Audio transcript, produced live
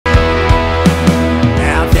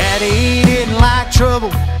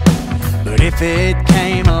benefit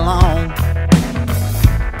came along.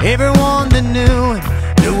 Everyone that knew him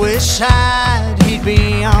knew which side he'd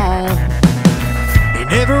be on. He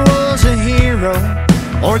never was a hero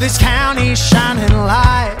or this county's shining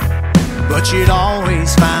light, but you'd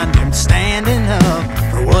always find him standing up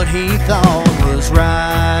for what he thought was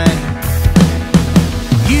right.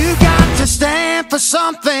 You got to stand for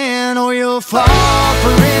something or you'll fall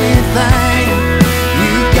for anything.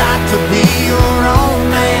 You got to be your own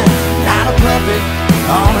man, not a puppet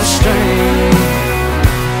on a string.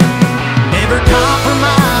 Never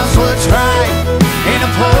compromise what's right and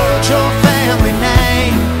uphold your family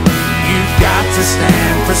name. You've got to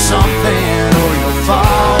stand for something or you'll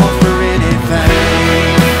fall for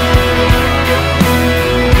anything.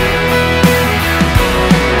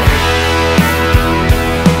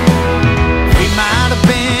 We might have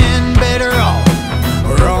been better off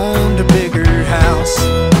or owned a bigger house.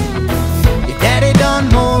 Your daddy done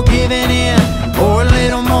more giving in or a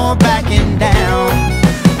little more backing down,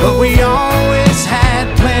 but we always had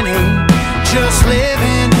plenty, just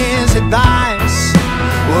living his advice.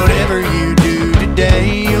 Whatever you do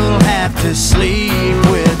today, you'll have to sleep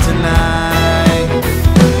with tonight.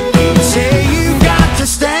 He'd say you got to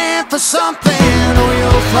stand for something or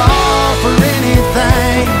you'll fall for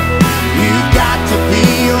anything. You got to be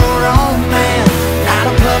your own man, not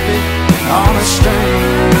a puppet on a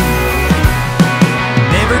string.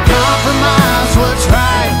 Never compromise what's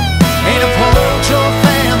right and uphold your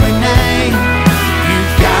family name.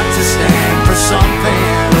 You've got to stand for something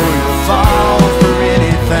or you'll fall for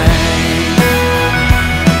anything.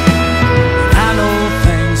 I know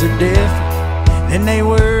things are different than they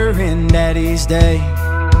were in Daddy's day,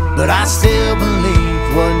 but I still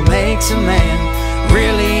believe what makes a man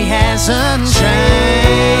really hasn't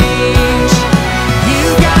changed. You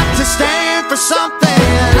got to stand for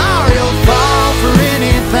something or you'll fall for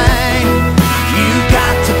anything. You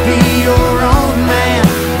got to be your own man,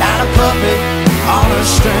 not a puppet on a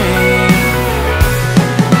string.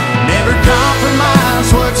 Never compromise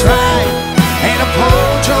what's right and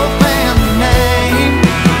uphold your family name.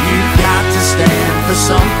 You've got to stand for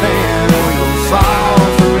something